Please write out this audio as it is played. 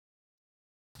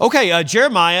Okay,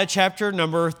 Jeremiah chapter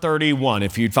number 31.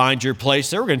 If you'd find your place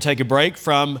there, we're going to take a break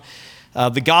from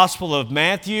the Gospel of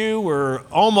Matthew. We're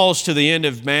almost to the end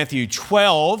of Matthew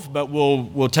 12, but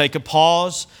we'll take a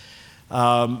pause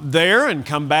there and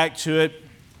come back to it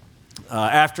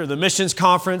after the missions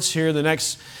conference here in the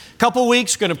next couple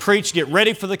weeks. Going to preach, get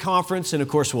ready for the conference, and of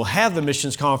course we'll have the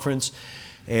missions conference,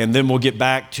 and then we'll get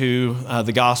back to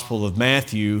the Gospel of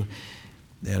Matthew.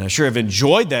 And I sure have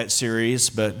enjoyed that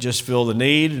series, but just feel the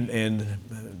need and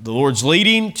the Lord's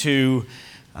leading to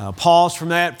pause from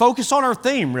that. Focus on our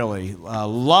theme, really.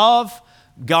 Love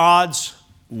God's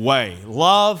way.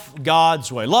 Love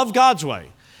God's way. Love God's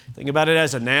way. Think about it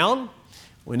as a noun.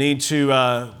 We need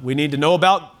to know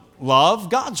about love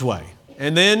God's way.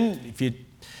 And then if you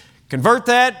convert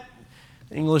that,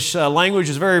 English language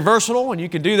is very versatile, and you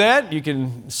can do that. You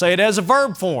can say it as a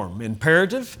verb form,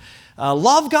 imperative.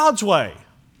 Love God's way.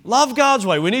 Love God's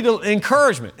way. We need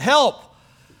encouragement, help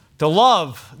to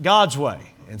love God's way.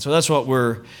 And so that's what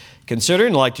we're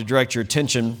considering. I'd like to direct your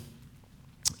attention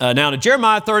now to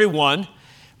Jeremiah 31.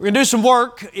 We're going to do some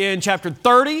work in chapter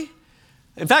 30.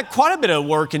 In fact, quite a bit of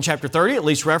work in chapter 30, at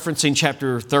least referencing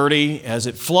chapter 30 as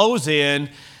it flows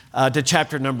in to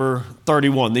chapter number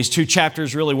 31. These two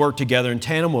chapters really work together in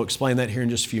tandem. We'll explain that here in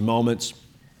just a few moments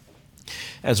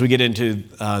as we get into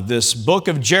this book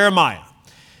of Jeremiah,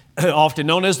 often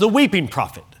known as the weeping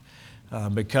prophet,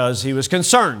 because he was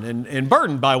concerned and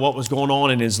burdened by what was going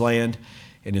on in his land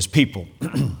and his people.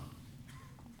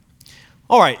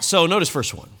 All right, so notice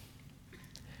verse 1.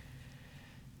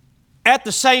 At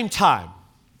the same time,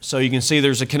 so you can see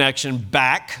there's a connection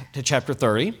back to chapter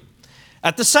 30.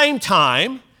 At the same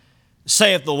time,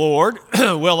 saith the Lord,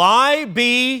 will I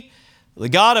be the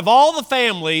God of all the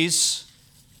families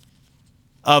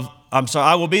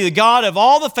I will be the God of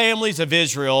all the families of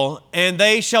Israel, and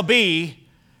they shall be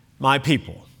my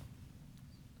people.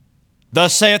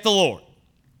 Thus saith the Lord.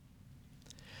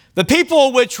 The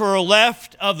people which were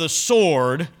left of the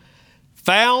sword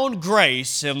found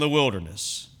grace in the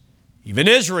wilderness, even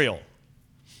Israel,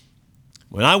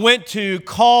 when I went to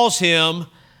cause him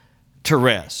to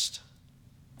rest.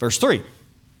 Verse 3.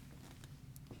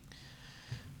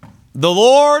 The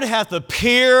Lord hath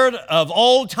appeared of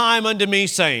old time unto me,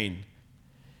 saying,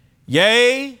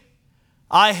 Yea,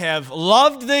 I have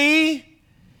loved thee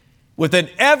with an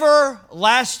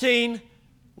everlasting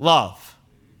love.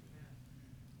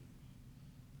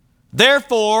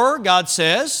 Therefore, God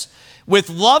says, with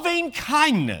loving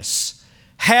kindness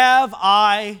have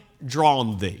I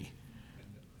drawn thee.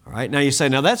 All right, now you say,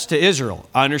 now that's to Israel.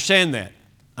 I understand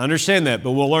that,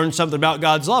 but we'll learn something about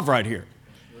God's love right here.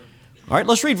 All right,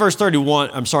 let's read verse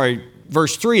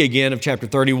 3 again of chapter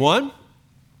 31.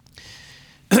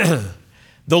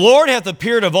 The Lord hath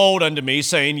appeared of old unto me,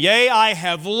 saying, Yea, I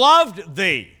have loved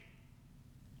thee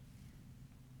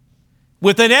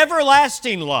with an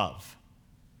everlasting love.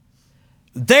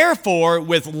 Therefore,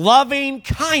 with loving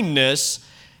kindness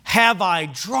have I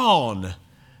drawn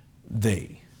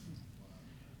thee.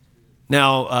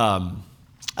 Now,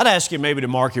 I'd ask you maybe to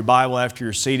mark your Bible after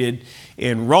you're seated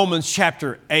in Romans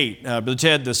chapter 8. Brother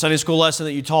Ted, the Sunday school lesson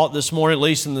that you taught this morning, at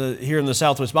least here in the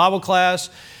Southwest Bible class,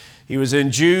 he was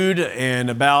in Jude and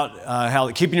about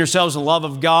how keeping yourselves in the love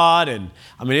of God. And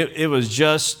I mean, it was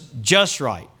just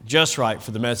right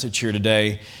for the message here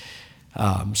today.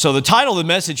 So the title of the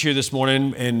message here this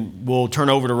morning, and we'll turn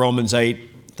over to Romans 8.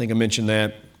 I think I mentioned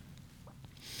that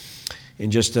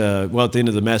in just, at the end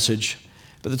of the message.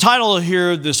 But the title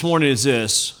here this morning is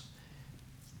this: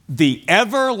 The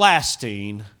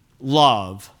Everlasting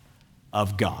Love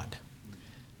of God.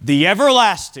 The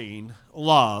everlasting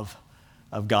love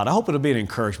of God. I hope it'll be an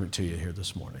encouragement to you here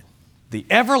this morning. The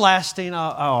everlasting,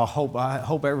 I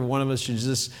hope every one of us should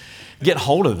just get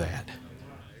hold of that.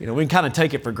 You know, we can kind of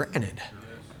take it for granted,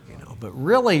 but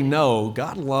really know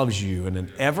God loves you in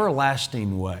an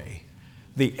everlasting way.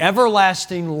 The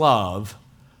everlasting love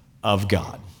of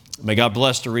God. May God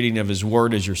bless the reading of His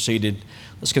Word as you're seated.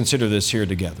 Let's consider this here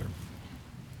together.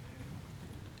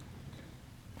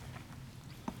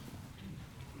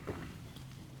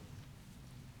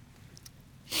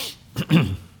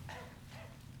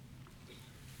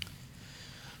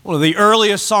 One of the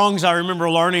earliest songs I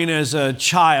remember learning as a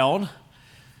child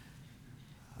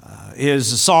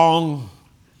is the song,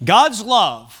 God's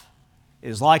Love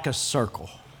is Like a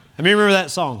Circle. Have you remember that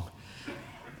song?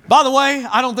 By the way,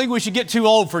 I don't think we should get too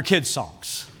old for kids'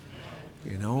 songs.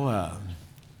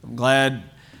 I'm glad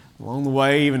along the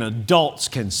way even adults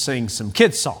can sing some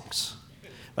kids' songs.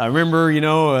 I remember,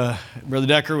 Brother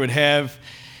Decker would have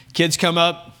kids come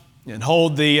up and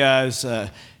hold a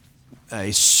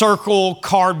circle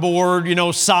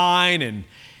cardboard, sign, and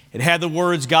It had the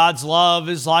words, God's love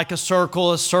is like a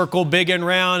circle big and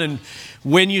round, and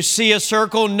when you see a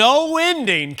circle, no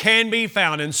ending can be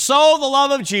found. And so the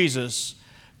love of Jesus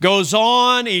goes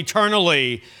on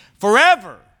eternally,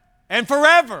 forever and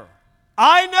forever.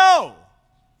 I know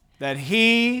that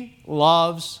He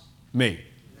loves me.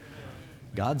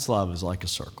 God's love is like a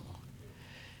circle.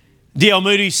 D.L.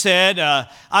 Moody said,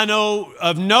 I know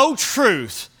of no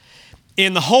truth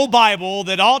in the whole Bible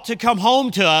that ought to come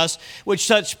home to us with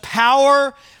such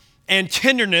power and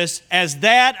tenderness as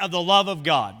that of the love of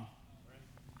God.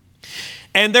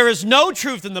 And there is no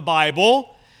truth in the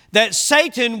Bible that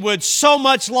Satan would so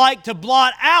much like to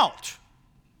blot out.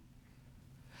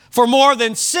 For more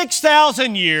than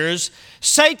 6,000 years,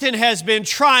 Satan has been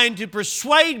trying to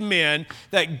persuade men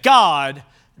that God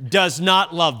does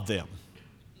not love them.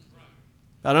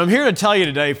 And I'm here to tell you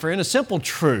today, friend, a simple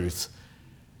truth.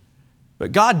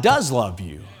 But God does love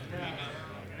you.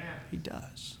 He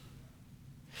does.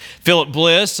 Philip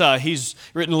Bliss, he's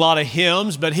written a lot of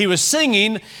hymns, but he was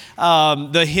singing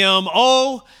the hymn,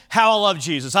 Oh, How I Love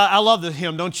Jesus. I love the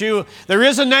hymn, don't you? There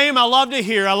is a name I love to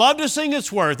hear. I love to sing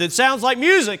its worth. It sounds like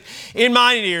music in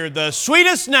my ear, the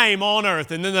sweetest name on earth.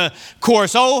 And then the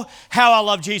chorus, Oh, How I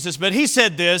Love Jesus. But he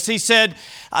said this, he said,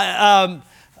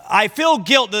 I feel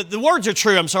guilt. The words are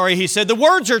true, he said. The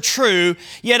words are true,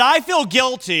 yet I feel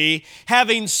guilty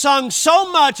having sung so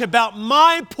much about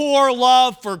my poor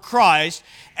love for Christ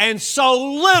and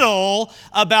so little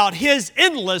about His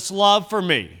endless love for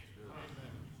me.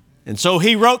 And so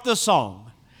he wrote the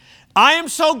song. I am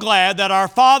so glad that our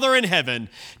Father in heaven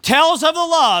tells of the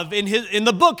love in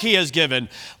the book He has given.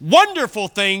 Wonderful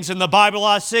things in the Bible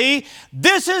I see.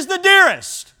 This is the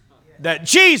dearest, that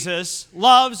Jesus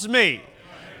loves me.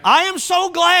 I am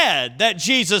so glad that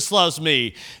Jesus loves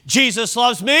me. Jesus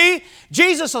loves me.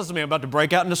 Jesus loves me. I'm about to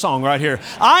break out into song right here.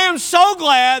 I am so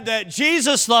glad that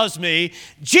Jesus loves me.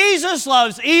 Jesus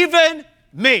loves even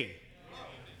me.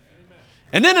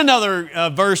 And then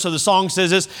another verse of the song says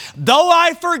this, though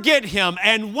I forget Him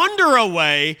and wander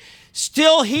away,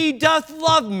 still He doth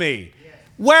love me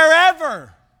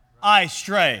wherever I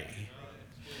stray.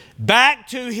 Back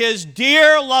to His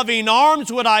dear loving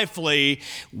arms would I flee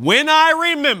when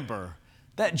I remember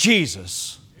that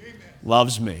Jesus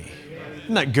loves me.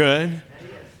 Isn't that good?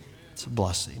 It's a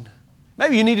blessing.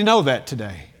 Maybe you need to know that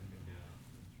today.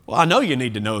 Well, I know you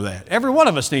need to know that. Every one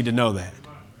of us need to know that.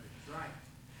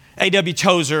 A.W.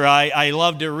 Tozer, I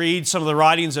love to read some of the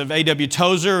writings of A.W.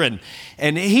 Tozer, and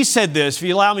he said this. If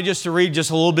you allow me just to read just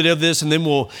a little bit of this, and then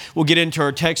we'll get into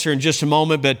our text here in just a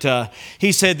moment. But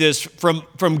he said this,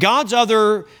 from God's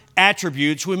other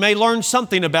attributes, we may learn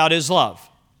something about His love.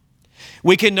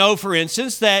 We can know, for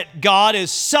instance, that God is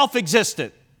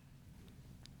self-existent.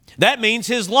 That means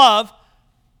His love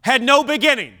had no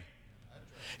beginning.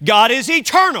 God is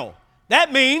eternal.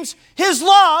 That means His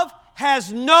love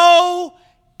has no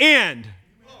end.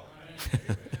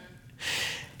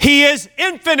 He is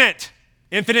infinite.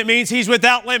 Infinite means He's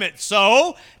without limit.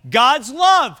 So God's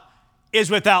love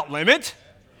is without limit.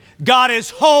 God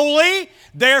is holy.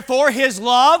 Therefore, His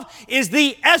love is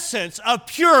the essence of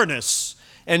pureness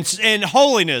and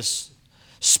holiness.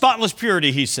 Spotless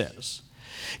purity, he says.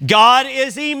 God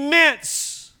is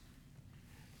immense.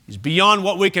 He's beyond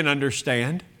what we can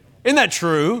understand. Isn't that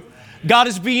true? God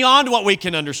is beyond what we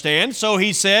can understand. So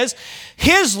he says,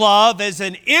 His love is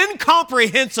an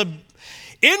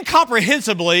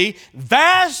incomprehensibly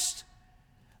vast,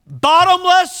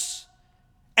 bottomless,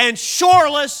 and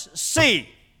shoreless sea.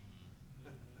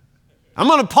 I'm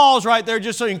going to pause right there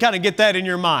just so you can kind of get that in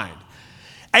your mind.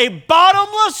 A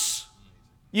bottomless,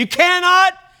 you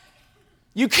cannot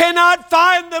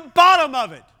find the bottom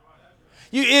of it.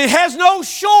 It has no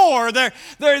shore.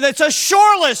 It's a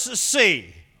shoreless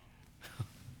sea.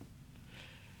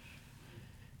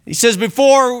 He says,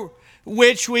 before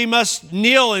which we must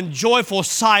kneel in joyful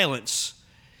silence.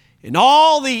 And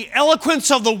all the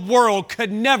eloquence of the world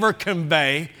could never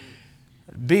convey.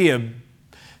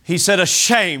 He said, a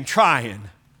shame trying.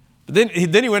 But then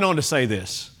he went on to say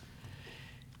this.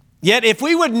 Yet if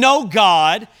we would know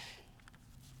God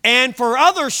and for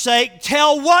others' sake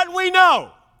tell what we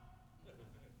know.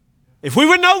 If we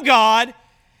would know God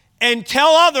and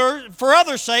for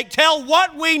others' sake tell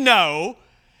what we know,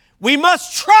 we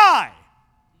must try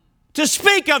to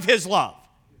speak of His love.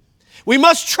 We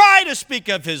must try to speak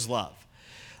of His love.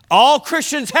 All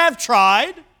Christians have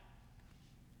tried,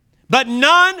 but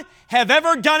none have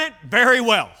ever done it very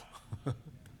well.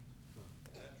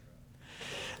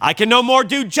 I can no more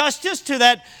do justice to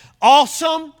that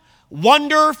awesome,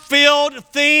 wonder-filled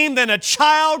theme than a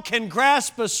child can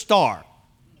grasp a star.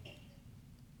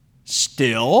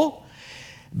 Still,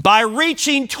 By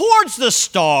reaching towards the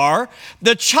star,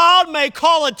 the child may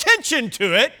call attention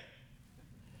to it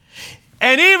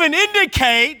and even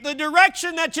indicate the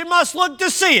direction that you must look to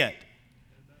see it.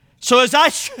 So isn't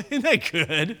that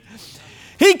good?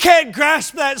 He can't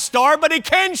grasp that star, but he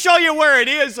can show you where it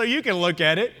is so you can look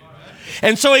at it.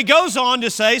 And so he goes on to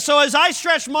say, so as I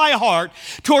stretch my heart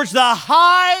towards the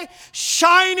high,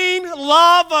 shining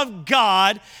love of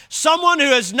God, someone who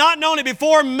has not known it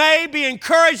before may be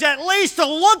encouraged at least to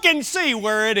look and see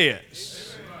where it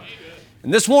is.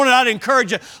 And this morning I'd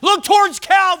encourage you, look towards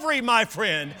Calvary, my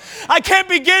friend. I can't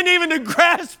begin even to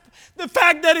grasp the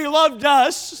fact that he loved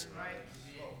us.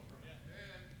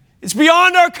 It's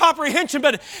beyond our comprehension,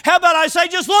 but how about I say,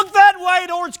 just look that way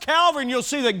towards Calvary and you'll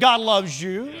see that God loves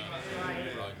you.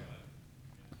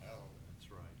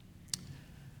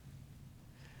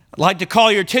 I'd like to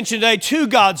call your attention today to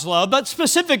God's love, but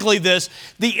specifically this,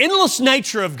 the endless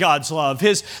nature of God's love,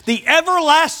 the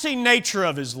everlasting nature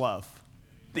of His love.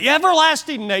 The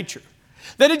everlasting nature.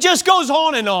 That it just goes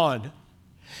on and on.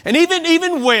 And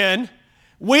even when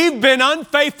we've been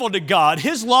unfaithful to God,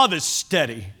 His love is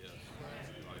steady.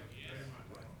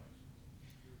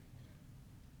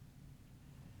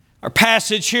 Our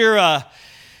passage here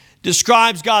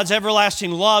describes God's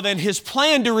everlasting love and His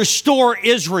plan to restore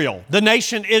Israel, the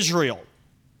nation Israel.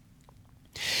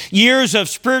 Years of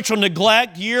spiritual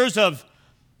neglect, years of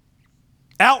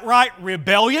outright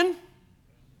rebellion,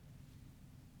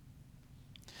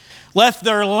 left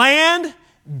their land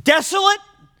desolate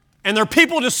and their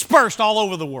people dispersed all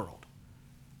over the world.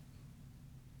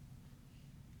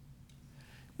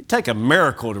 It'd take a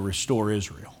miracle to restore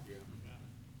Israel.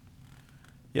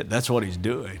 Yet that's what He's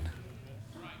doing.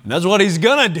 And that's what He's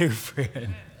going to do,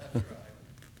 friend.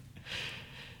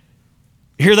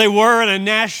 Here they were in a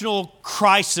national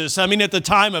crisis. I mean, at the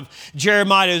time of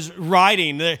Jeremiah's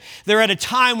writing, they're at a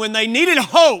time when they needed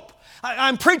hope.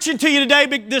 I'm preaching to you today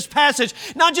this passage,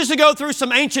 not just to go through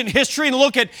some ancient history and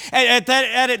look at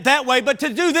it that way, but to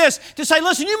do this, to say,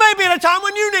 listen, you may be at a time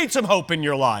when you need some hope in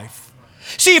your life.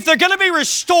 See, if they're going to be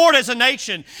restored as a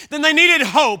nation, then they needed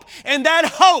hope. And that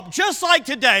hope, just like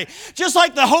today, just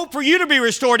like the hope for you to be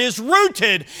restored, is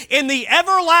rooted in the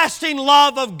everlasting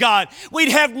love of God. We'd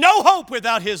have no hope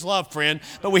without His love, friend,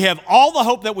 but we have all the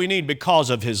hope that we need because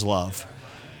of His love.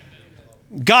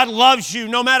 God loves you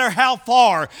no matter how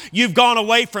far you've gone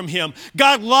away from Him.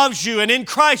 God loves you, and in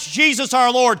Christ Jesus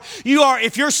our Lord,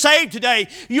 if you're saved today,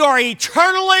 you are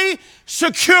eternally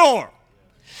secure.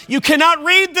 You cannot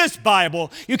read this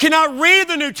Bible, you cannot read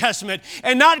the New Testament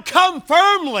and not come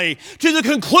firmly to the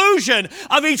conclusion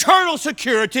of eternal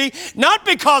security, not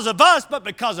because of us, but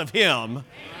because of Him.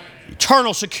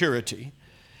 Eternal security.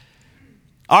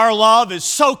 Our love is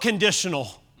so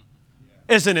conditional,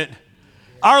 isn't it?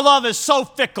 Our love is so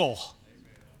fickle.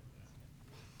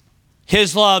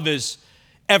 His love is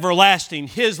everlasting.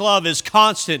 His love is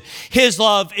constant. His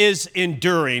love is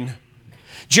enduring.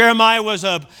 Jeremiah was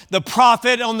the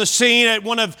prophet on the scene at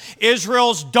one of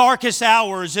Israel's darkest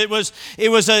hours. It was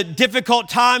a difficult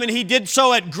time, and he did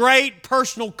so at great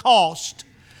personal cost.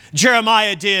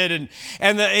 Jeremiah did,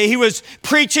 and he was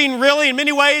preaching really in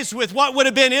many ways with what would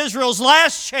have been Israel's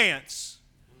last chance.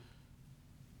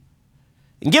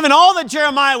 And given all that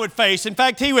Jeremiah would face, in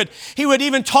fact, he would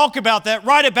even talk about that,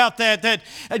 write about that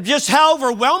just how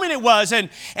overwhelming it was. And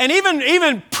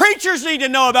even preachers need to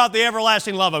know about the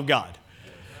everlasting love of God.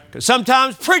 Because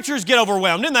sometimes preachers get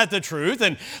overwhelmed, isn't that the truth?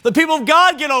 And the people of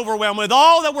God get overwhelmed with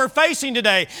all that we're facing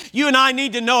today. You and I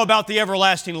need to know about the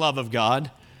everlasting love of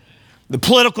God. The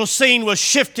political scene was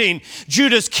shifting.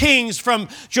 Judah's kings from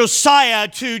Josiah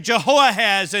to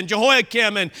Jehoahaz and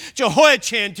Jehoiakim and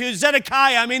Jehoiachin to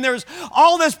Zedekiah. I mean, there's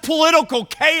all this political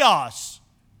chaos.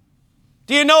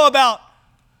 Do you know about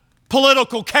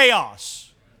political chaos?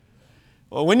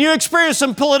 Well, when you experience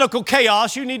some political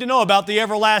chaos, you need to know about the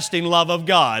everlasting love of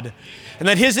God and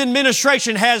that His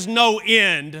administration has no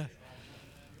end.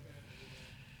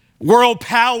 World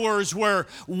powers were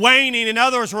waning and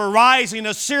others were rising.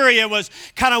 Assyria was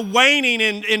kind of waning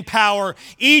in power.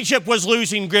 Egypt was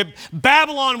losing grip.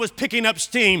 Babylon was picking up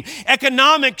steam.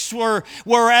 Economics were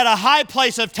at a high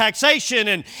place of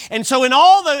taxation. And so in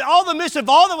all the midst of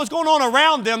all that was going on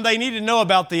around them, they needed to know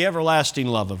about the everlasting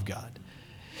love of God.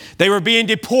 They were being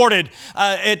deported.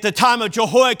 At the time of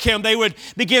Jehoiakim, they would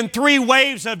begin 3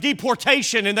 waves of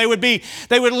deportation, and they would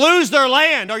lose their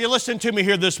land. Are you listening to me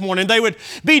here this morning? They would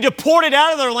be deported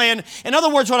out of their land. In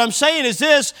other words, what I'm saying is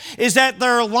that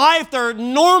their life,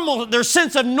 their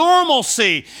sense of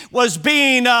normalcy was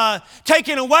being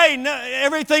taken away.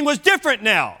 Everything was different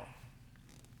now.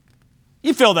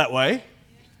 You feel that way.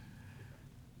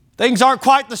 Things aren't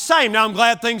quite the same. Now I'm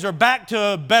glad things are back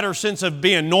to a better sense of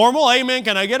being normal. Amen.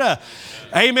 Can I get a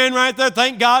amen right there?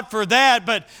 Thank God for that.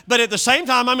 But at the same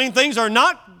time, I mean, things are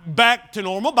not back to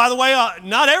normal. By the way,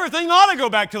 not everything ought to go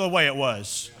back to the way it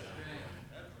was.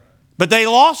 But they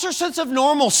lost their sense of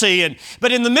normalcy.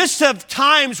 But in the midst of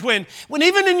times when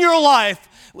even in your life,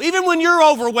 even when you're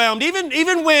overwhelmed,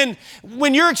 even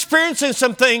when you're experiencing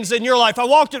some things in your life, I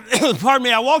walked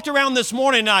around this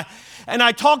morning and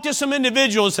I talked to some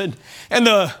individuals and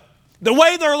the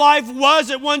way their life was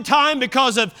at one time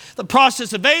because of the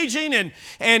process of aging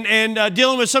and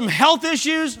dealing with some health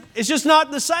issues, it's just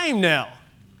not the same now.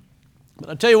 But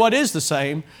I'll tell you what is the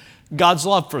same, God's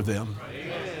love for them.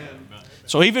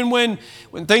 So even when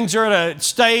things are at a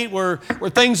state where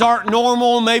things aren't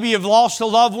normal, maybe you've lost a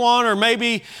loved one or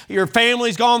maybe your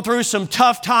family's gone through some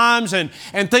tough times and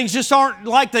things just aren't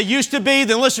like they used to be,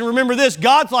 then listen, remember this,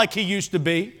 God's like He used to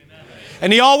be.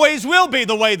 And He always will be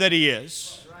the way that He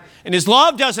is. And His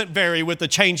love doesn't vary with the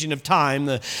changing of time,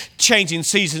 the changing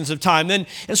seasons of time. And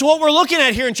so what we're looking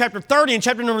at here in chapter 30 and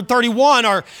chapter number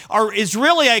 31 is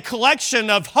really a collection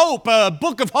of hope, a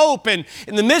book of hope. And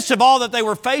in the midst of all that they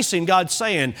were facing, God's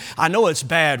saying, I know it's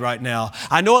bad right now.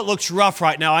 I know it looks rough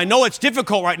right now. I know it's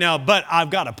difficult right now, but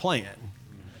I've got a plan.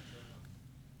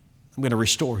 I'm going to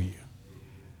restore you.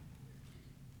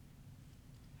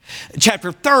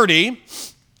 Chapter 30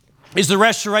 is the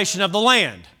restoration of the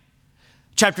land.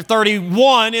 Chapter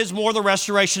 31 is more the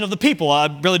restoration of the people.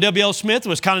 Brother W.L. Smith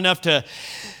was kind enough to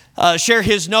share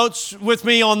his notes with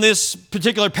me on this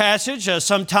particular passage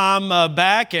some time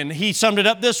back, and he summed it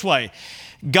up this way.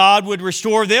 God would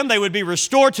restore them. They would be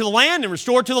restored to the land and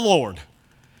restored to the Lord.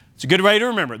 It's a good way to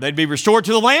remember. They'd be restored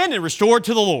to the land and restored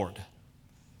to the Lord.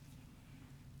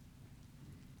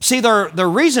 See, their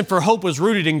reason for hope was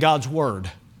rooted in God's Word.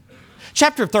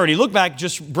 Chapter 30, look back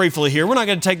just briefly here. We're not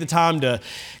going to take the time to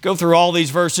go through all these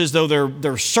verses, though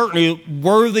they're certainly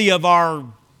worthy of our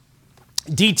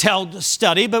detailed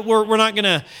study, but we're not going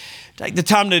to take the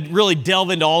time to really delve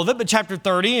into all of it. But chapter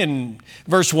 30 and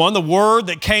verse 1, the word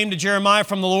that came to Jeremiah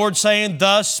from the Lord saying,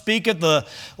 Thus speaketh the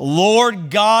Lord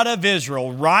God of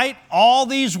Israel, write all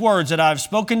these words that I've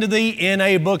spoken to thee in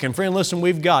a book. And friend, listen,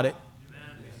 we've got it.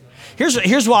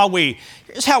 Here's why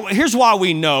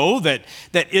we know that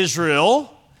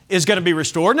Israel is going to be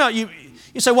restored. Now, you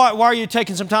say, why are you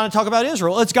taking some time to talk about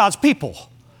Israel? It's God's people.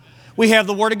 We have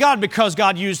the Word of God because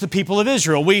God used the people of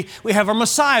Israel. We have our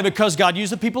Messiah because God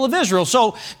used the people of Israel.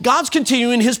 So God's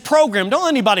continuing His program. Don't let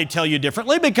anybody tell you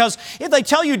differently, because if they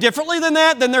tell you differently than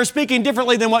that, then they're speaking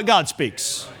differently than what God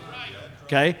speaks.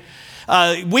 Okay?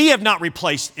 We have not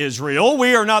replaced Israel.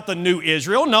 We are not the new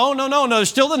Israel. No. There's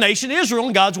still the nation Israel,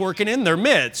 and God's working in their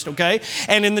midst, okay?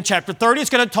 And in the chapter 30, it's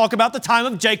going to talk about the time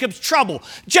of Jacob's trouble.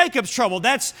 Jacob's trouble,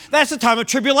 that's the time of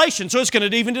tribulation, so it's going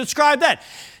to even describe that.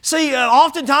 See,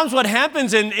 oftentimes what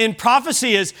happens in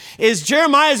prophecy is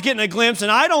Jeremiah's getting a glimpse,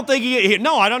 and I don't think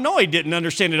I don't know he didn't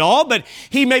understand it all, but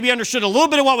he maybe understood a little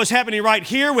bit of what was happening right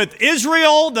here with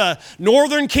Israel, the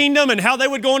northern kingdom, and how they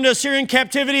would go into Assyrian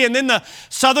captivity, and then the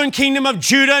southern kingdom of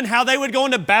Judah, and how they would go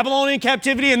into Babylonian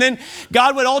captivity, and then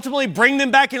God would ultimately bring them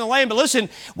back in the land. But listen,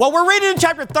 what we're reading in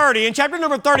chapter 30, and chapter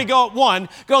number 31,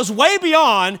 goes way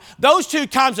beyond those two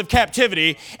times of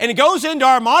captivity, and it goes into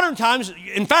our modern times.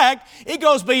 In fact, it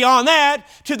goes beyond that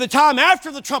to the time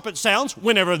after the trumpet sounds,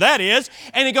 whenever that is,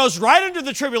 and it goes right into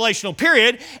the tribulational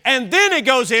period, and then it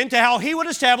goes into how He would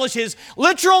establish His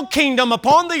literal kingdom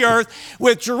upon the earth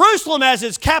with Jerusalem as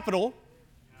its capital,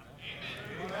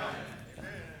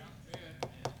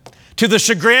 to the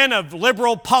chagrin of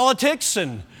liberal politics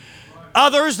and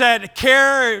others that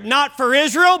care not for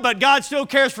Israel, but God still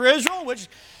cares for Israel, which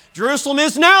Jerusalem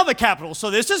is now the capital. So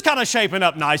this is kind of shaping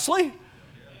up nicely.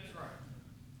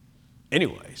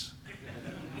 Anyways,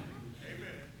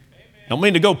 don't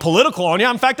mean to go political on you.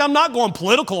 In fact, I'm not going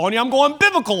political on you. I'm going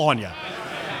biblical on you.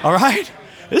 All right?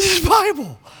 This is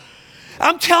Bible.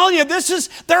 I'm telling you,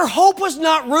 their hope was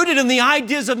not rooted in the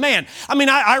ideas of man. I mean,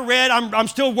 I read, I'm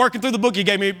still working through the book you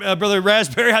gave me, Brother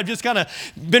Raspberry. I've just kind of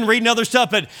been reading other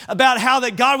stuff, but about how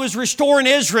that God was restoring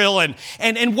Israel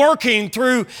and working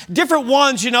through different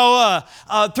ones,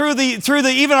 through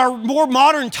the even our more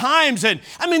modern times. And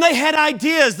I mean, they had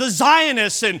ideas, the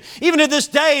Zionists, and even to this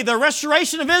day, the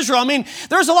restoration of Israel. I mean,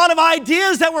 there's a lot of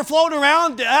ideas that were floating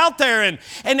around out there, and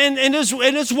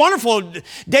it's wonderful.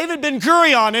 David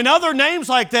Ben-Gurion and other names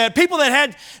like that, people that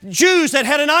had Jews that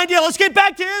had an idea, let's get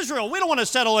back to Israel. We don't want to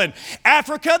settle in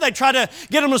Africa. They tried to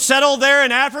get them to settle there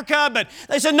in Africa, but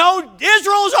they said, no,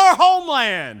 Israel is our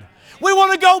homeland. We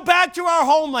want to go back to our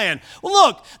homeland. Well,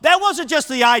 look, that wasn't just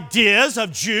the ideas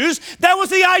of Jews. That was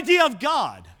the idea of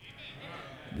God.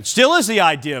 It still is the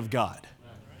idea of God.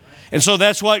 And so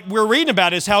that's what we're reading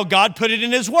about, is how God put it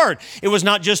in His Word. It was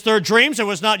not just their dreams. It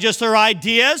was not just their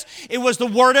ideas. It was the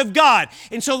Word of God.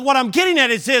 And so what I'm getting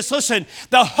at is this. Listen,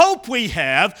 the hope we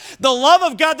have, the love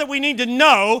of God that we need to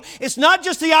know, it's not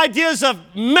just the ideas of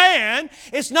man.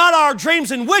 It's not our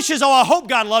dreams and wishes. Oh, I hope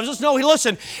God loves us. No,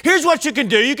 listen, here's what you can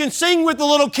do. You can sing with the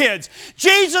little kids.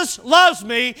 Jesus loves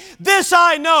me. This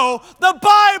I know. The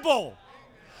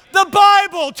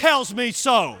Bible tells me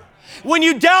so. When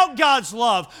you doubt God's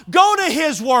love, go to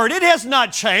His Word. It has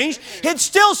not changed. It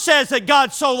still says that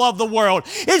God so loved the world.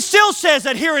 It still says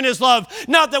that herein is love,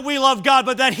 not that we love God,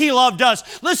 but that He loved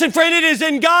us. Listen, friend, it is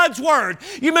in God's Word.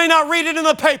 You may not read it in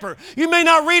the paper. You may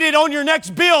not read it on your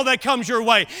next bill that comes your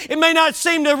way. It may not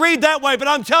seem to read that way, but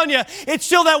I'm telling you, it's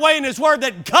still that way in His Word,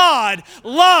 that God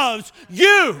loves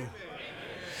you.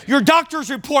 Your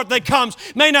doctor's report that comes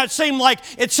may not seem like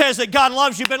it says that God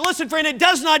loves you, but listen, friend, it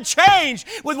does not change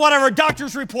with whatever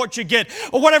doctor's report you get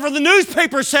or whatever the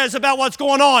newspaper says about what's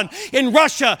going on in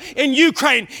Russia, in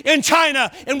Ukraine, in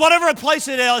China, in whatever place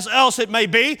else it may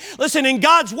be. Listen, in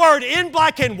God's Word, in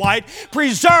black and white,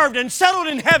 preserved and settled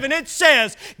in heaven, it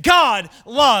says God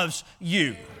loves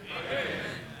you.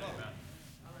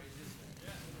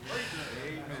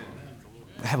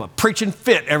 I have a preaching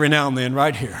fit every now and then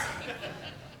right here.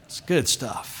 It's good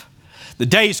stuff. The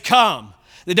days come,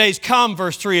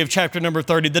 verse 3 of chapter number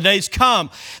 30. The days come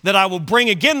that I will bring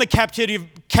again the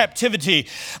captivity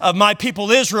of my people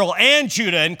Israel and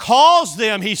Judah, and cause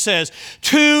them, he says,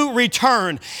 to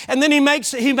return. And then he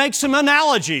makes some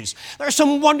analogies. There are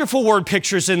some wonderful word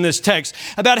pictures in this text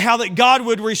about how that God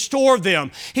would restore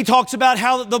them. He talks about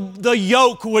how the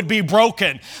yoke would be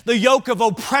broken, the yoke of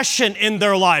oppression in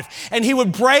their life. And He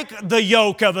would break the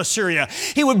yoke of Assyria.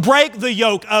 He would break the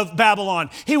yoke of Babylon.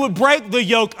 He would break the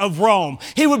yoke of Rome.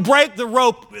 He would break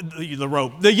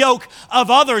the yoke of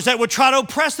others that would try to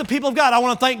oppress the people of God. I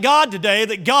want to thank God today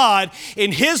that God,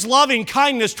 in His loving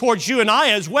kindness towards you and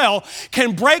I as well,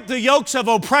 can break the yokes of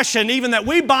oppression, even that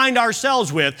we bind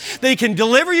ourselves with. That He can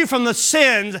deliver you from the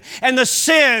sins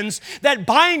that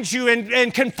bind you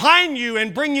and confine you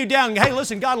and bring you down. Hey,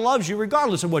 listen, God loves you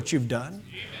regardless of what you've done.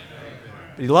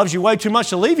 But He loves you way too much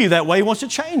to leave you that way. He wants to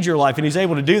change your life, and He's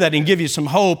able to do that and give you some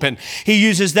hope. And He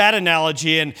uses that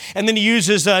analogy, and then He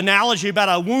uses an analogy about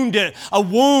a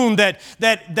wound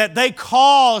that they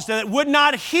caused that would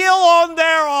not heal on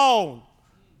their own.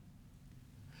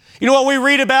 You know what we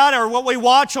read about or what we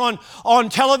watch on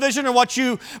television, or what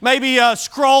you maybe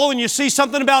scroll and you see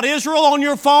something about Israel on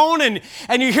your phone, and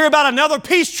you hear about another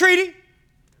peace treaty?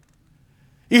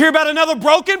 You hear about another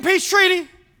broken peace treaty?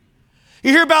 You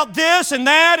hear about this and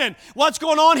that and what's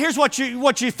going on. Here's what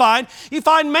you find. You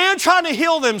find man trying to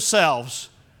heal themselves.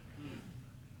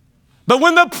 But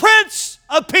when the Prince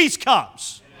of Peace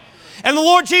comes, and the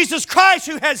Lord Jesus Christ,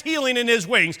 who has healing in His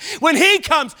wings, when He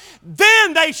comes,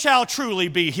 then they shall truly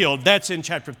be healed. That's in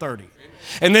chapter 30.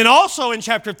 And then also in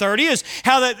chapter 30 is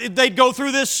how they'd go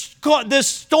through this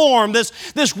storm,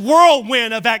 this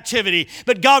whirlwind of activity,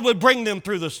 but God would bring them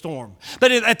through the storm.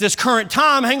 But at this current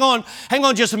time, hang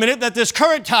on just a minute, at this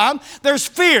current time, there's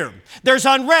fear, there's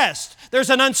unrest, there's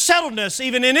an unsettledness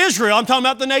even in Israel. I'm talking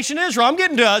about the nation Israel. I'm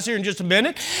getting to us here in just a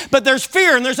minute. But there's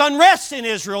fear and there's unrest in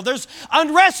Israel. There's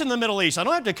unrest in the Middle East. I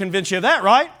don't have to convince you of that,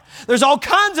 right? There's all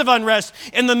kinds of unrest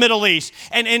in the Middle East.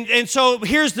 And so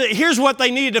here's what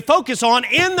they needed to focus on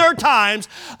in their times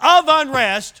of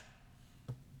unrest.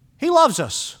 He loves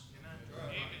us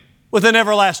with an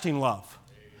everlasting love.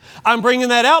 I'm bringing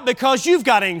that out because you've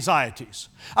got anxieties.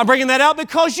 I'm bringing that out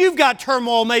because you've got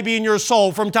turmoil maybe in your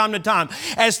soul from time to time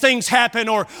as things happen,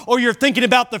 or you're thinking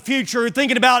about the future,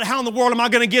 thinking about how in the world am I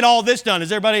going to get all this done?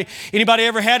 Has anybody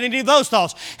ever had any of those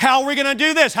thoughts? How are we going to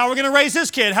do this? How are we going to raise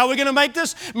this kid? How are we going to make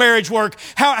this marriage work?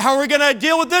 How are we going to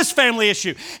deal with this family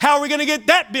issue? How are we going to get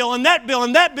that bill and that bill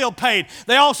and that bill paid?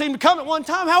 They all seem to come at one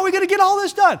time. How are we going to get all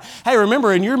this done? Hey,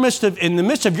 remember, in the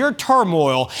midst of your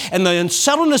turmoil and the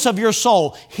unsettledness of your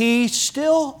soul, He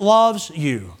still loves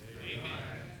you.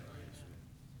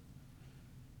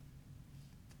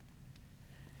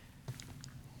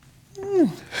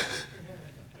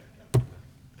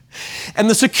 And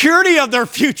the security of their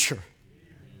future.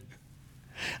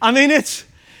 I mean, it's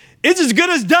as good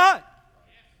as done.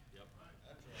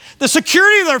 The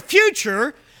security of their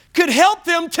future could help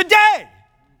them today.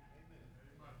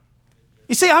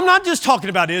 You see, I'm not just talking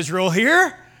about Israel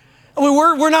here. I mean,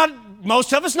 we're not,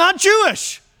 most of us, not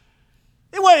Jewish.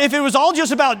 If it was all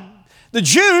just about the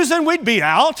Jews, then we'd be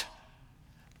out.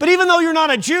 But even though you're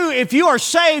not a Jew, if you are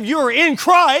saved, you are in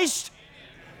Christ,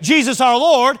 Jesus our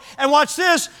Lord. And watch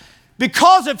this,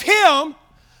 because of Him,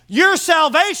 your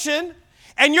salvation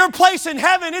and your place in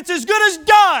heaven, it's as good as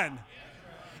done.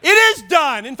 It is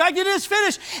done. In fact, it is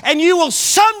finished. And you will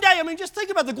someday, just think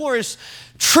about the glorious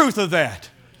truth of that.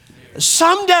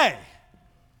 Someday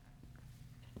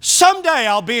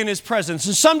I'll be in His presence.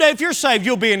 And someday, if you're saved,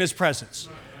 you'll be in His presence.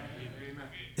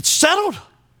 It's settled.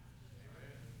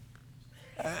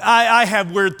 I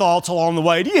have weird thoughts along the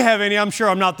way. Do you have any? I'm sure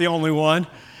I'm not the only one.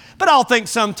 But I'll think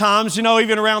sometimes,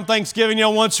 even around Thanksgiving,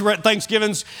 once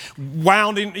Thanksgiving's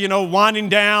winding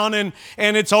down and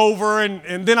it's over,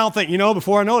 and then I'll think,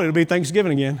 before I know it, it'll be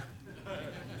Thanksgiving again.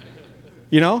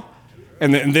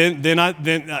 And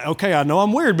then okay, I know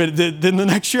I'm weird, but then the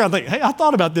next year I think, hey, I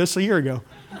thought about this a year ago.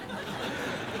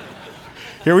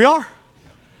 Here we are.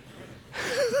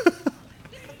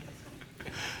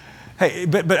 Hey,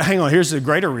 but hang on, here's the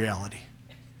greater reality.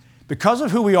 Because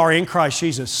of who we are in Christ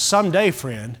Jesus, someday,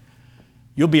 friend,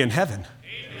 you'll be in heaven.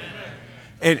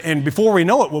 And before we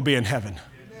know it, we'll be in heaven.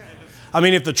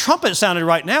 If the trumpet sounded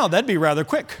right now, that'd be rather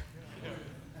quick.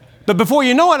 But before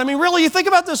you know it, really, you think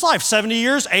about this life, 70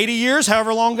 years, 80 years,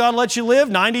 however long God lets you live,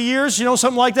 90 years,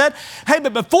 something like that. Hey,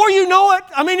 but before you know it,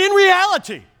 in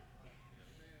reality,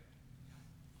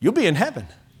 you'll be in heaven.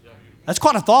 That's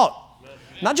quite a thought.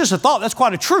 Not just a thought, that's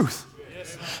quite a truth.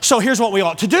 So here's what we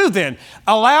ought to do then.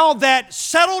 Allow that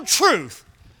settled truth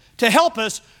to help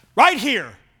us right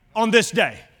here on this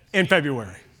day in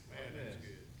February.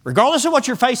 Regardless of what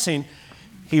you're facing,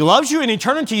 He loves you in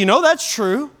eternity. You know that's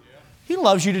true. He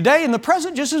loves you today in the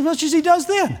present just as much as He does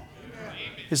then.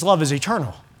 His love is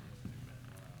eternal.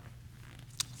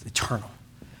 It's eternal.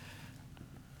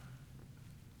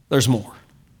 There's more.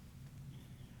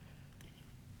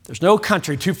 There's no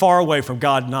country too far away from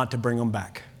God not to bring them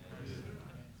back.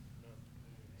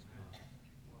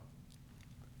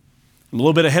 I'm a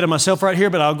little bit ahead of myself right here,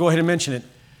 but I'll go ahead and mention it.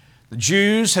 The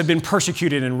Jews have been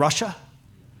persecuted in Russia.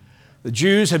 The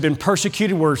Jews have been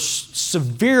persecuted, were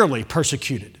severely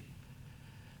persecuted,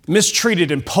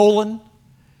 mistreated in Poland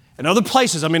and other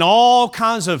places. All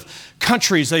kinds of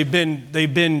countries they've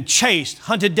been chased,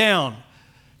 hunted down,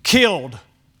 killed.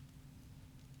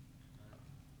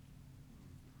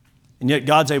 And yet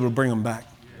God's able to bring them back.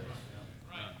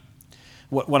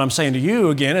 What I'm saying to you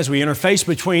again as we interface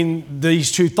between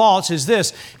these two thoughts is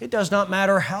this. It does not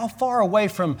matter how far away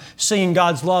from seeing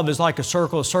God's love is like a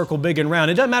circle big and round.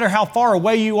 It doesn't matter how far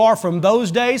away you are from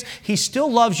those days. He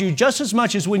still loves you just as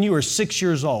much as when you were 6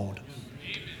 years old.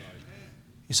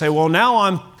 You say, well, now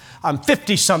I'm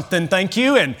 50-something, thank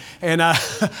you, and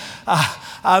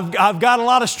I've got a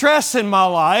lot of stress in my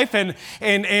life, and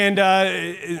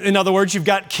in other words, you've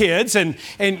got kids, and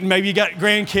maybe you got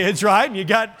grandkids, right? And you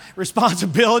got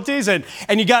responsibilities, and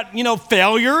you got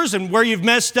failures and where you've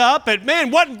messed up. And man,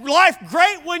 wasn't life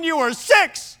great when you were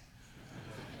 6?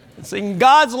 See,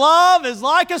 God's love is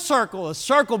like a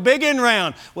circle big and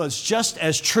round. Well, it's just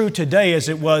as true today as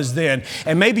it was then.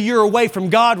 And maybe you're away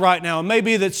from God right now.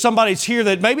 Maybe that somebody's here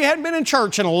that maybe hadn't been in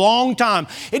church in a long time.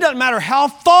 It doesn't matter how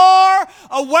far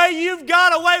away you've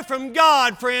got away from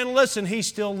God, friend. Listen, He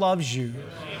still loves you.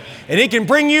 And He can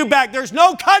bring you back. There's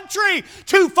no country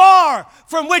too far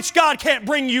from which God can't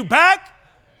bring you back.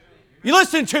 You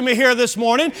listen to me here this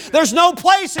morning. There's no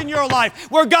place in your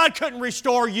life where God couldn't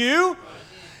restore you.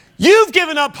 You've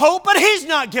given up hope, but He's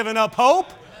not given up hope.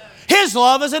 His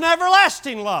love is an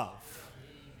everlasting love.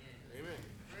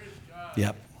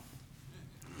 Yep.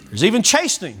 There's even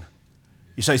chastening.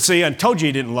 You say, see, I told you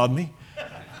He didn't love me.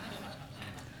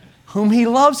 Whom He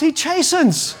loves, He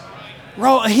chastens.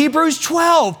 Hebrews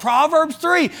 12, Proverbs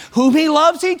 3. Whom He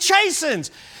loves, He chastens.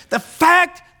 The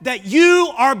fact that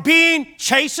you are being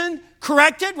chastened,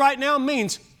 corrected right now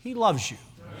means He loves you.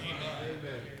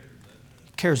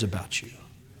 He cares about you.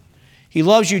 He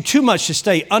loves you too much to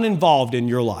stay uninvolved in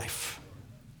your life.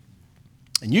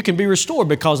 And you can be restored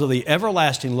because of the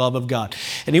everlasting love of God.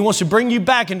 And He wants to bring you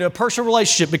back into a personal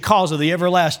relationship because of the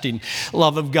everlasting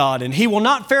love of God. And He will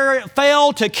not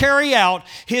fail to carry out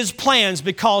His plans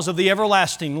because of the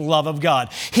everlasting love of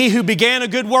God. He who began a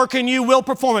good work in you will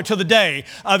perform it to the day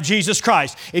of Jesus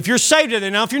Christ. If you're saved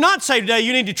today, now if you're not saved today,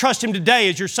 you need to trust Him today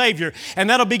as your Savior. And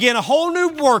that'll begin a whole new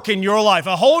work in your life,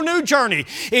 a whole new journey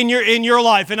in your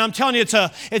life. And I'm telling you,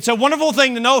 it's a wonderful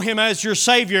thing to know Him as your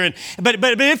Savior. But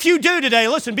if you do today,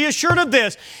 listen, be assured of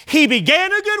this. He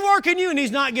began a good work in you and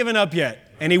He's not given up yet.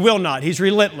 And He will not. He's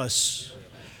relentless.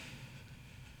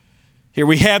 Here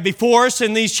we have before us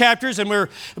in these chapters, and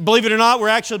believe it or not, we're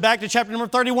actually back to chapter number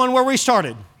 31 where we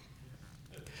started.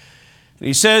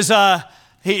 He says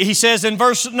in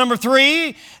verse number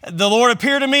 3, the Lord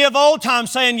appeared to me of old time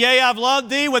saying, yea, I've loved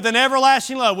thee with an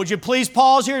everlasting love. Would you please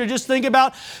pause here to just think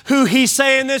about who He's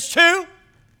saying this to?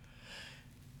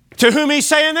 To whom he's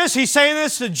saying this? He's saying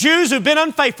this to Jews who've been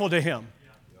unfaithful to him.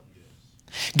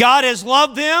 God has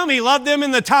loved them. He loved them in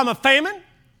the time of famine,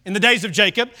 in the days of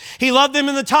Jacob. He loved them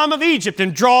in the time of Egypt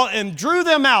and drew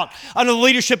them out under the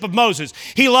leadership of Moses.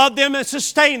 He loved them and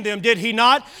sustained them, did he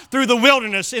not? Through the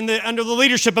wilderness under the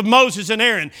leadership of Moses and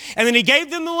Aaron. And then he gave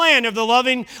them the land of the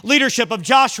loving leadership of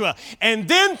Joshua. And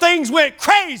then things went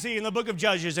crazy in the book of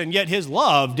Judges, and yet his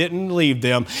love didn't leave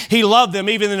them. He loved them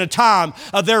even in the time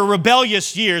of their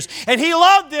rebellious years. And he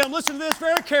loved them, listen to this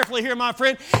very carefully here, my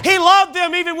friend. He loved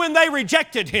them even when they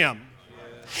rejected him.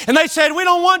 And they said, we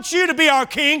don't want you to be our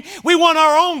king. We want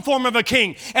our own form of a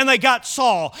king. And they got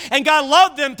Saul. And God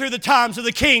loved them through the times of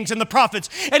the kings and the prophets.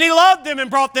 And he loved them and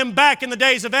brought them back in the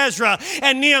days of Ezra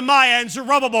and Nehemiah and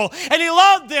Zerubbabel. And he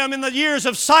loved them in the years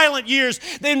of silent years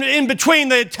in between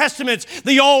the testaments,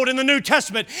 the Old and the New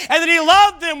Testament. And then he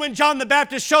loved them when John the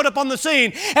Baptist showed up on the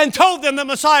scene and told them the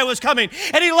Messiah was coming.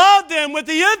 And he loved them with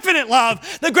the infinite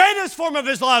love, the greatest form of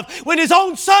his love, when his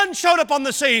own son showed up on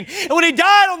the scene. And when he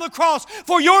died on the cross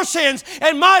for your sins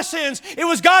and my sins, it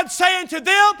was God saying to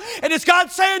them, and it's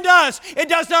God saying to us, it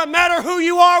does not matter who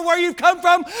you are, where you've come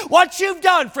from, what you've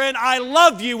done, friend, I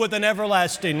love you with an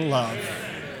everlasting love.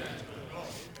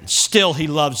 Still he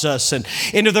loves us. And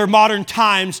into their modern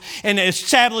times and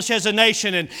established as a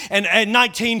nation and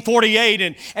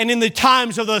 1948 and in the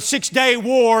times of the 6-day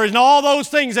war and all those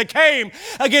things that came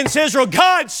against Israel,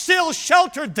 God still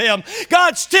sheltered them.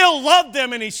 God still loved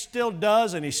them, and he still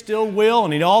does, and he still will,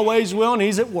 and he always will, and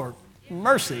he's at work.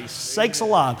 Mercy, sakes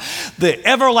alive. The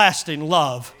everlasting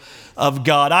love of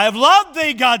God. I have loved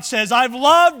thee, God says. I've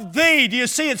loved thee. Do you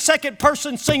see it? Second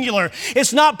person singular.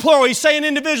 It's not plural. He's saying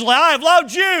individually, I have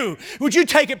loved you. Would you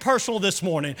take it personal this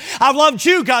morning? I've loved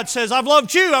you, God says. I've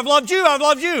loved you. I've loved you. I've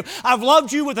loved you. I've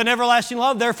loved you with an everlasting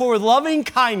love. Therefore, with loving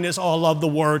kindness. Oh, I love the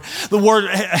word. The word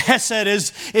hesed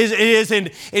is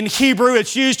in Hebrew.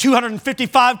 It's used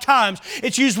 255 times.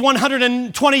 It's used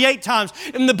 128 times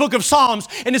in the book of Psalms.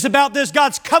 And it's about this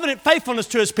God's covenant faithfulness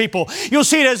to his people. You'll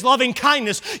see it as loving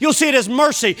kindness. You'll see it as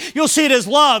mercy. You'll see it as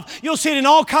love. You'll see it in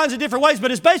all kinds of different ways. But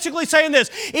it's basically saying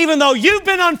this: even though you've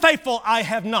been unfaithful, I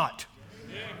have not.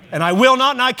 And I will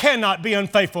not and I cannot be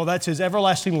unfaithful. That's his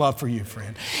everlasting love for you,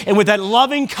 friend. And with that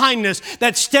loving kindness,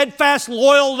 that steadfast,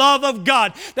 loyal love of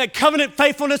God, that covenant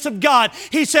faithfulness of God,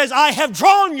 he says, I have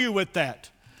drawn you with that.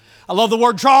 I love the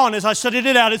word drawn as I studied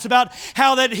it out. It's about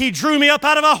how that he drew me up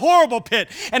out of a horrible pit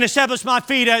and established my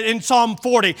feet in Psalm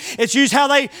 40. It's used how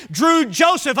they drew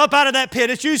Joseph up out of that pit.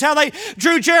 It's used how they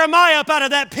drew Jeremiah up out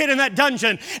of that pit in that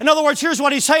dungeon. In other words, here's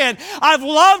what he's saying. I've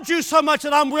loved you so much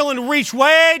that I'm willing to reach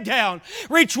way down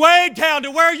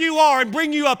to where you are and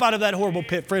bring you up out of that horrible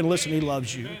pit. Friend, listen, he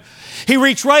loves you. He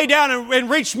reached way down and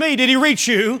reached me. Did he reach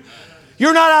you?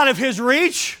 You're not out of his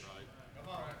reach.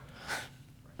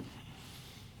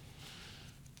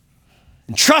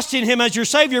 And trusting him as your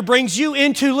Savior brings you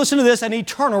into, listen to this, an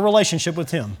eternal relationship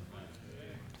with him.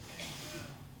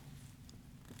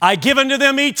 I give unto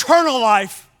them eternal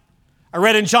life. I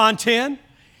read in John 10.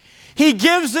 He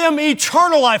gives them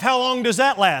eternal life. How long does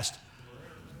that last?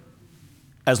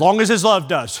 As long as his love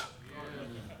does.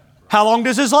 How long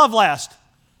does his love last?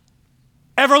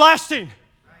 Everlasting.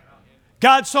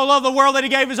 God so loved the world that he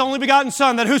gave his only begotten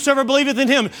Son, that whosoever believeth in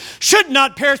him should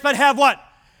not perish but have what?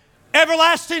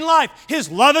 Everlasting life. His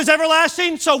love is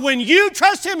everlasting. So when you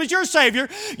trust him as your Savior,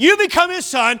 you become his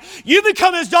son, you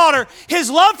become his daughter. His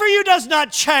love for you does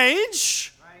not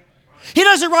change. He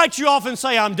doesn't write you off and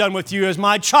say, I'm done with you as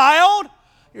my child.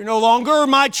 You're no longer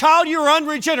my child, you're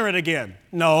unregenerate again.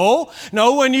 No,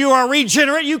 when you are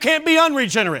regenerate, you can't be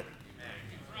unregenerate.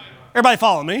 Everybody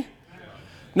follow me?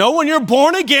 No, when you're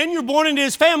born again, you're born into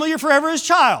his family, you're forever his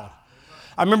child.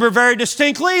 I remember very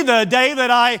distinctly the day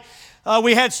that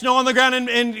we had snow on the ground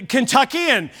in Kentucky,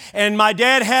 and my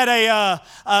dad had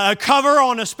a cover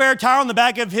on a spare tire on the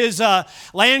back of his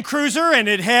Land Cruiser, and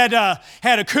it had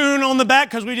a coon on the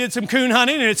back because we did some coon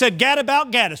hunting, and it said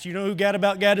Gadabout Gaddis. You know who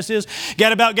Gadabout Gaddis is?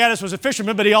 Gadabout Gaddis was a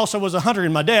fisherman, but he also was a hunter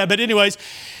in my dad. But anyways,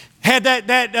 had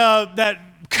that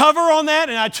cover on that,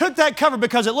 and I took that cover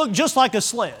because it looked just like a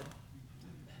sled.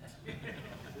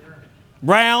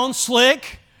 Brown,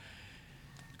 slick.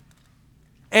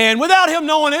 And without him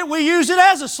knowing it, we used it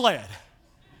as a sled.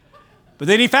 But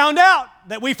then we found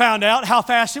out how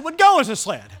fast it would go as a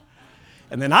sled.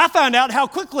 And then I found out how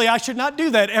quickly I should not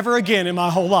do that ever again in my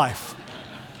whole life.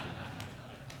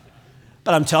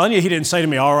 But I'm telling you, he didn't say to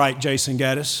me, all right, Jason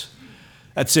Gaddis,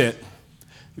 that's it.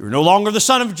 You're no longer the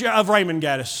son of Raymond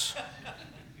Gaddis.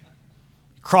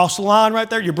 Cross the line right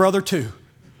there, your brother too.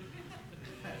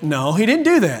 No, he didn't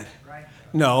do that.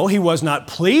 No, he was not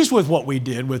pleased with what we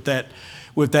did with that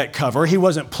with that cover. He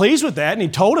wasn't pleased with that, and he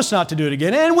told us not to do it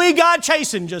again. And we got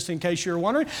chastened, just in case you're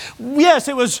wondering. Yes,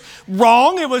 it was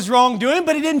wrong. It was wrongdoing,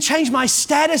 but it didn't change my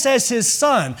status as his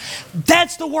son.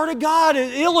 That's the Word of God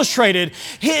illustrated.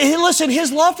 Listen,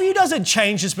 his love for you doesn't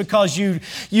change just because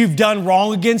you've done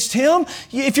wrong against him.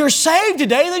 If you're saved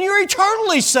today, then you're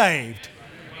eternally saved.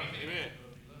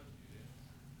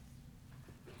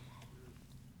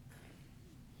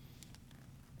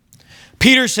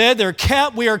 Peter said,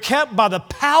 we are kept by the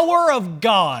power of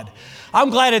God. I'm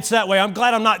glad it's that way. I'm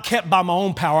glad I'm not kept by my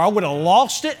own power. I would have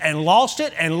lost it and lost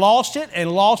it and lost it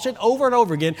and lost it over and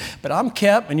over again. But I'm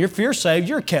kept, and if you're saved,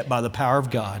 you're kept by the power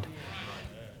of God.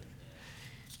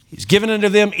 He's given unto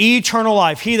them eternal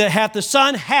life. He that hath the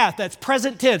Son hath, that's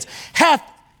present tense, hath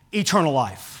eternal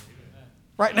life.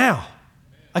 Right now.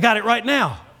 I got it right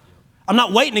now. I'm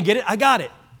not waiting to get it. I got it.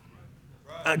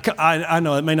 I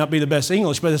know it may not be the best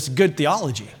English, but it's good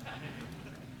theology.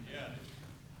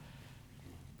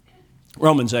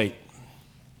 Romans 8.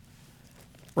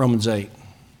 Romans 8.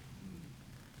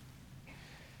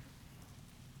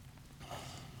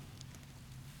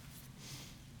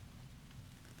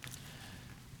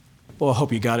 Well, I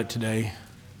hope you got it today.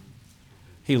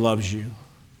 He loves you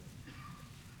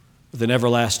with an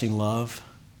everlasting love.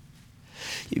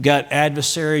 You've got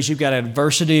adversaries, you've got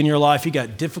adversity in your life, you've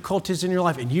got difficulties in your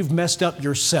life, and you've messed up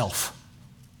yourself.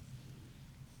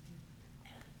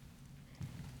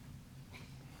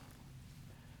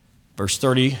 Verse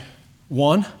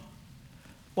 31,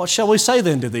 what shall we say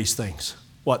then to these things?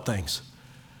 What things?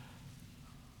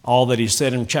 All that he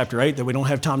said in chapter 8 that we don't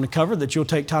have time to cover, that you'll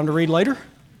take time to read later?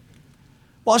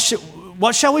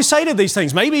 What shall we say to these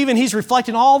things? Maybe even he's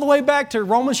reflecting all the way back to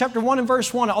Romans chapter 1 and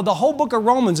verse 1. The whole book of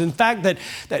Romans, in fact, that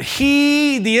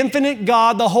he, the infinite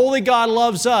God, the holy God,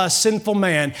 loves us, sinful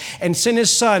man, and sent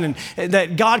his Son, and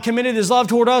that God committed his love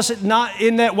toward us, not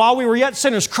in that while we were yet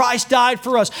sinners, Christ died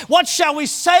for us. What shall we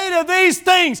say to these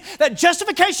things? That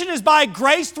justification is by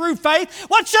grace through faith?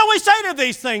 What shall we say to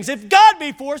these things? If God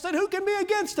be for us, then who can be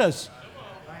against us?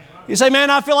 You say, man,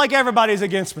 I feel like everybody's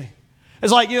against me.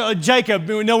 It's like, Jacob,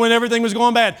 when everything was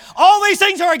going bad. All these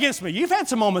things are against me. You've had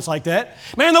some moments like that.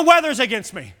 Man, the weather's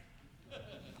against me.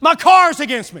 My car's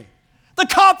against me. The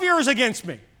copier is against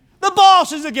me. The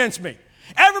boss is against me.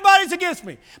 Everybody's against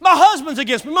me. My husband's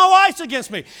against me. My wife's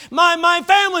against me. My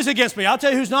family's against me. I'll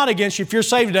tell you who's not against you. If you're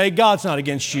saved today, God's not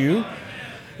against you.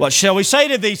 What shall we say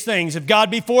to these things? If God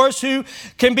be for us, who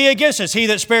can be against us? He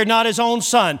that spared not his own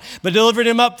Son, but delivered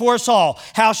him up for us all,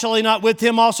 how shall he not with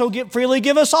him also freely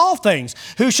give us all things?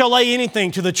 Who shall lay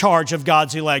anything to the charge of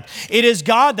God's elect? It is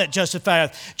God that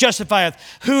justifieth.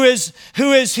 Who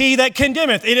is he that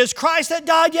condemneth? It is Christ that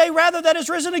died, yea, rather that is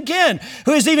risen again,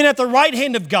 who is even at the right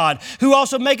hand of God, who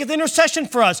also maketh intercession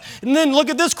for us. And then look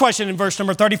at this question in verse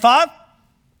number 35.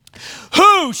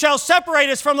 Who shall separate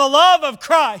us from the love of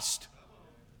Christ?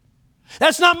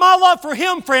 That's not my love for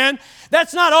him, friend.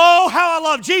 That's not, how I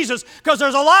love Jesus, because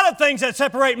there's a lot of things that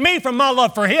separate me from my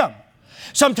love for him.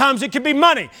 Sometimes it could be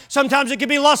money. Sometimes it could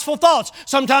be lustful thoughts.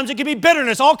 Sometimes it could be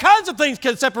bitterness. All kinds of things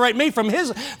can separate me from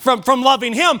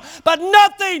loving him. But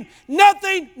nothing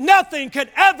could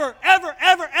ever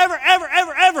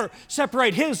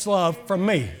separate his love from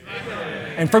me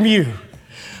and from you.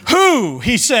 Who,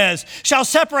 he says, shall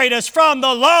separate us from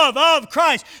the love of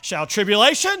Christ? Shall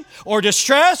tribulation or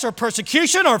distress or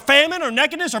persecution or famine or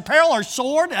nakedness or peril or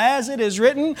sword, as it is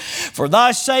written, for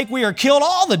thy sake we are killed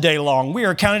all the day long. We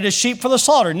are counted as sheep for the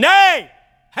slaughter. Nay,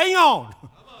 hang on.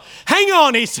 Hang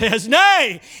on, he says.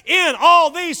 Nay, in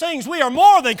all these things we are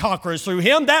more than conquerors through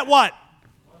him that what?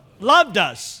 Loved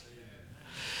us.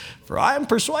 For I am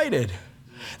persuaded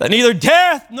that neither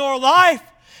death nor life,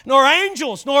 nor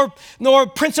angels, nor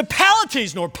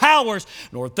principalities, nor powers,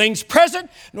 nor things present,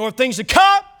 nor things to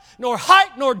come, nor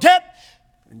height, nor depth,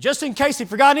 and just in case he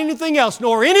forgot anything else,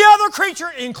 nor any other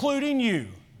creature, including you.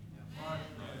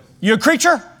 You a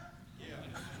creature?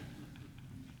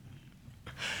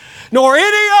 Nor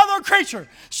any other creature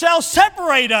shall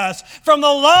separate us from the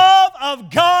love of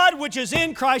God which is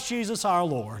in Christ Jesus our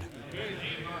Lord.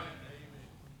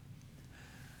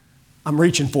 I'm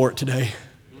reaching for it today.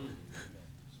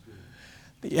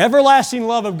 The everlasting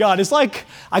love of God. It's like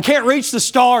I can't reach the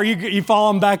star. You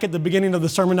follow back at the beginning of the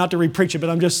sermon, not to re-preach it,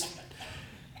 but I'm just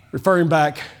referring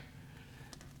back.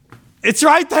 It's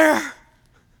right there.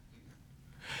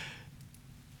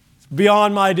 It's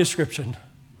beyond my description.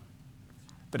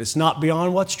 But it's not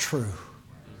beyond what's true.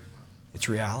 It's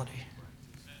reality.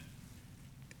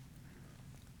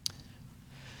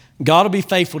 God will be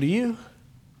faithful to you,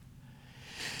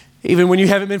 even when you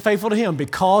haven't been faithful to him,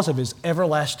 because of his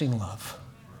everlasting love.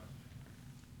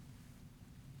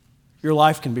 Your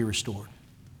life can be restored.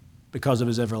 because of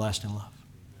his everlasting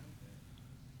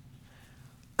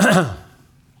love.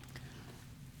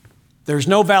 There's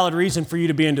no valid reason for you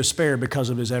to be in despair because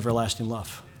of his everlasting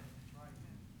love.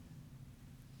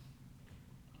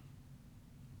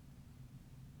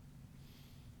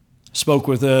 Spoke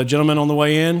with a gentleman on the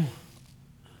way in,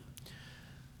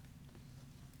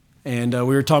 and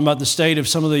we were talking about the state of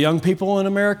some of the young people in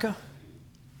America,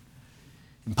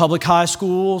 in public high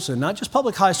schools, and not just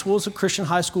public high schools, but Christian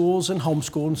high schools and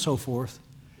homeschool and so forth.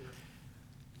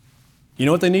 You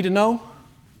know what they need to know?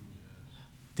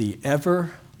 The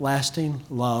everlasting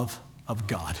love of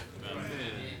God.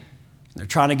 They're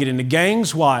trying to get into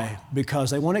gangs. Why?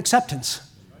 Because they want acceptance.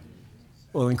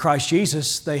 Well, in Christ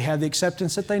Jesus, they have the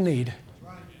acceptance that they need.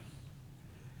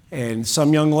 And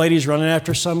some young lady's running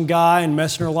after some guy and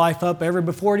messing her life up ever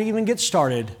before it even gets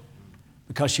started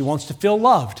because she wants to feel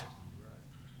loved.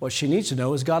 What she needs to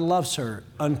know is God loves her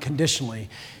unconditionally.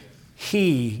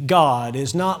 He, God,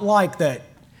 is not like that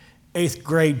 8th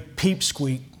grade peep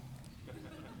squeak.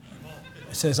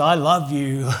 It says, I love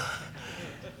you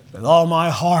with all my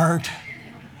heart,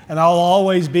 and I'll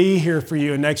always be here for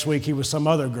you. And next week he was some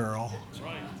other girl.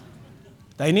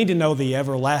 They need to know the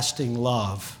everlasting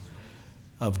love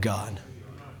of God.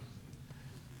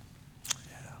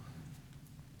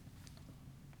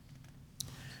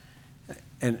 Yeah.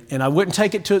 And I wouldn't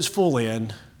take it to its full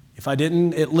end if I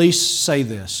didn't at least say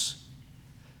this.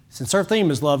 Since our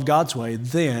theme is love God's way,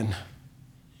 then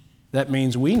that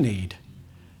means we need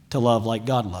to love like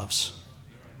God loves.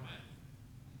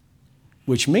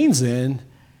 Which means then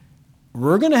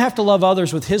we're going to have to love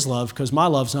others with his love because my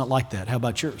love's not like that. How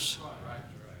about yours?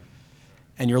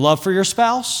 And your love for your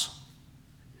spouse?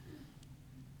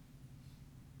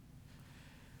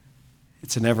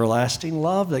 It's an everlasting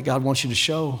love that God wants you to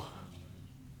show.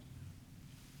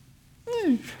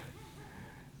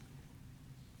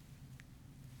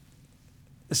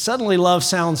 Suddenly love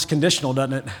sounds conditional,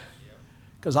 doesn't it?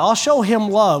 Because I'll show him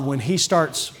love when he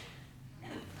starts.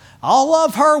 I'll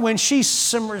love her when she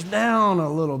simmers down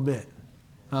a little bit.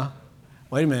 Huh?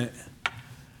 Wait a minute.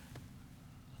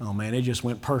 Oh man, it just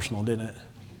went personal, didn't it?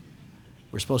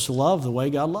 We're supposed to love the way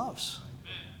God loves.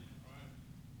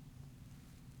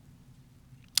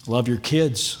 Love your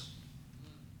kids.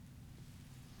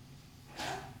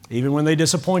 Even when they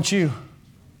disappoint you,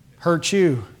 hurt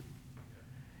you.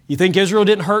 You think Israel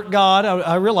didn't hurt God?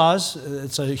 I realize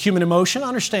it's a human emotion. I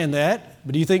understand that.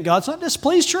 But do you think God's not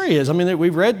displeased? Sure he is. I mean,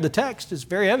 we've read the text. It's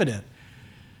very evident.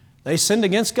 They sinned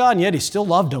against God, and yet he still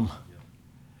loved them.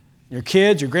 Your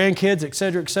kids, your grandkids, et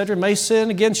cetera, may sin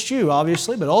against you,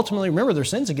 obviously, but ultimately, remember, their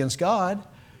sins against God.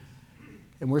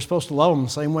 And we're supposed to love them the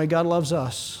same way God loves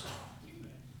us.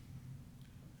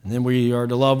 And then we are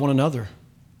to love one another.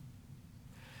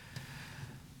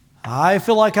 I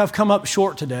feel like I've come up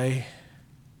short today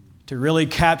to really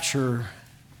capture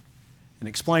and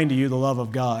explain to you the love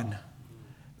of God.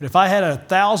 But if I had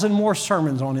 1,000 more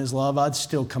sermons on his love, I'd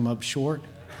still come up short.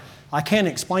 I can't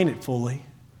explain it fully,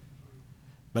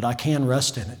 but I can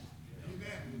rest in it.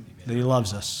 That he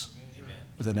loves us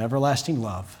with an everlasting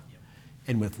love.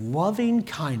 And with loving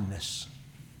kindness,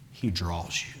 he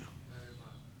draws you.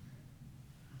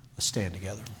 Let's stand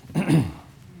together.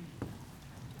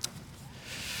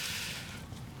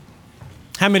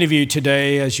 How many of you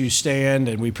today, as you stand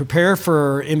and we prepare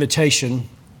for invitation,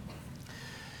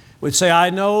 would say,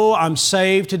 I know I'm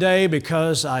saved today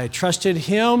because I trusted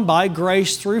him by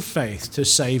grace through faith to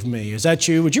save me. Is that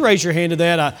you? Would you raise your hand to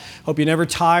that? I hope you never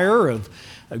tire of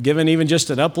giving even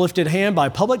just an uplifted hand by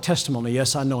public testimony.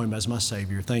 Yes, I know him as my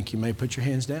Savior. Thank you. You may put your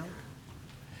hands down.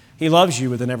 He loves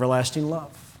you with an everlasting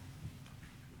love.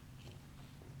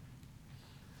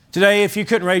 Today, if you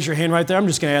couldn't raise your hand right there, I'm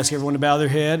just going to ask everyone to bow their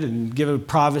head and give a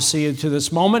privacy to this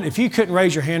moment. If you couldn't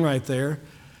raise your hand right there,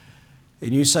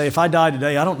 and you say, if I die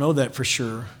today, I don't know that for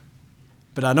sure,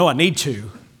 but I know I need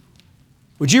to.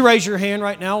 Would you raise your hand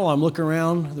right now while I'm looking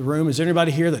around the room? Is there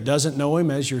anybody here that doesn't know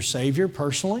him as your Savior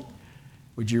personally?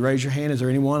 Would you raise your hand? Is there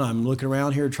anyone? I'm looking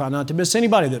around here, trying not to miss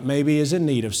anybody that maybe is in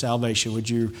need of salvation. Would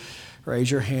you raise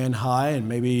your hand high and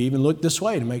maybe even look this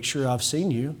way to make sure I've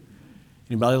seen you?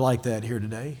 Anybody like that here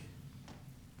today?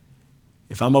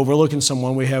 If I'm overlooking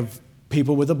someone, we have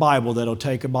people with a Bible that'll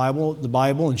take the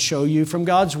Bible and show you from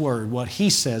God's Word what he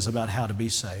says about how to be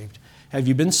saved. Have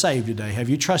you been saved today? Have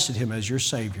you trusted him as your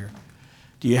Savior?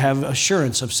 Do you have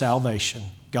assurance of salvation?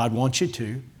 God wants you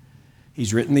to.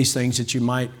 He's written these things that you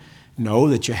might know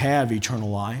that you have eternal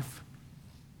life.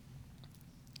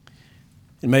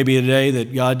 It may be a day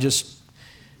that God just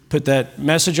put that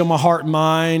message on my heart and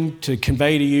mind to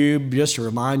convey to you, just to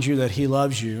remind you that he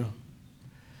loves you.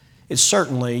 It's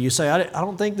certainly, you say, I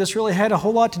don't think this really had a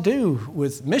whole lot to do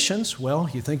with missions. Well,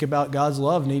 you think about God's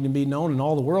love needing to be known in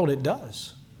all the world, it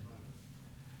does.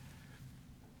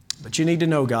 But you need to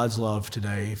know God's love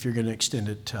today if you're going to extend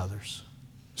it to others.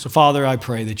 So, Father, I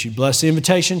pray that you bless the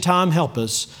invitation time. Help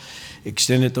us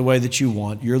extend it the way that you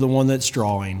want. You're the one that's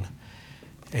drawing.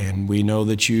 And we know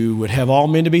that you would have all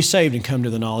men to be saved and come to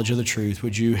the knowledge of the truth.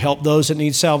 Would you help those that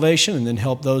need salvation and then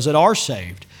help those that are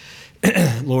saved?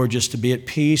 Lord, just to be at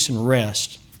peace and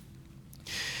rest,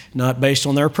 not based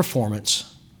on their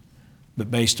performance,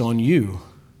 but based on you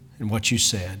and what you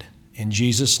said. In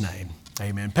Jesus' name,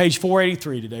 amen. Page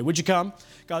 483 today. Would you come?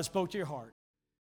 God spoke to your heart.